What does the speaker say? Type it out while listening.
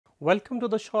Welcome to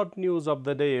the short news of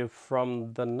the day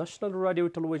from the National Radio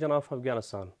Television of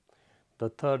Afghanistan. The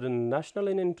third national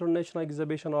and international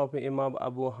exhibition of Imam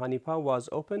Abu Hanifa was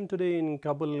opened today in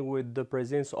Kabul with the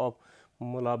presence of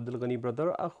Mullah Abdul Ghani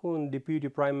brother Akhund, Deputy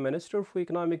Prime Minister for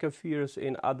Economic Affairs,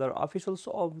 and other officials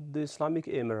of the Islamic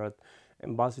Emirate,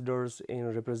 ambassadors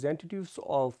and representatives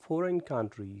of foreign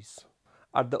countries.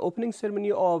 At the opening ceremony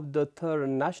of the third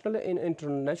national and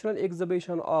international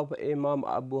exhibition of Imam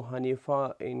Abu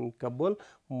Hanifa in Kabul,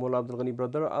 Mullah Abdul Ghani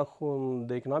brother Akhund,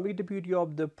 the economic deputy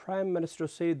of the Prime Minister,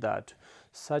 said that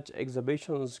such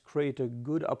exhibitions create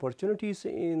good opportunities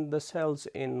in the sales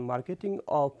and marketing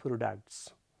of products.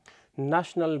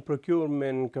 National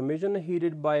Procurement Commission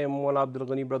headed by Mullah Abdul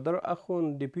Ghani brother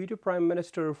Akhund, Deputy Prime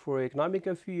Minister for Economic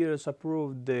Affairs,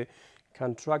 approved the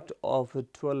contract of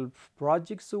 12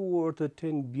 projects worth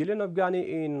 10 billion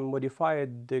Afghani and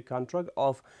modified the contract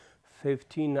of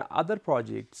 15 other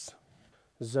projects.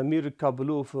 Zamir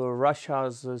Kabulov,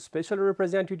 Russia's special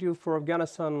representative for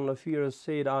Afghanistan affairs,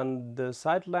 said on the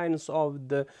sidelines of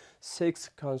the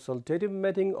sixth consultative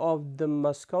meeting of the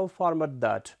Moscow format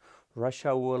that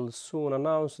Russia will soon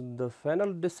announce the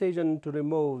final decision to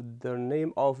remove the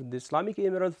name of the Islamic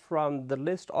Emirate from the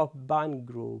list of banned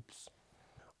groups.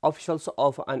 Officials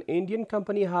of an Indian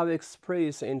company have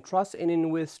expressed interest in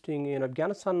investing in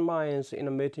Afghanistan mines in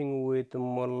a meeting with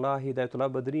Mullah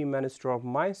Hidayatullah Badri, Minister of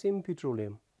Mines and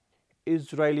Petroleum.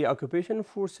 Israeli occupation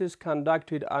forces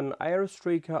conducted an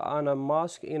airstrike on a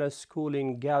mosque in a school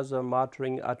in Gaza,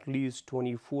 murdering at least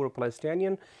 24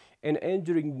 Palestinians and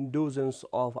injuring dozens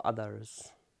of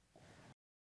others.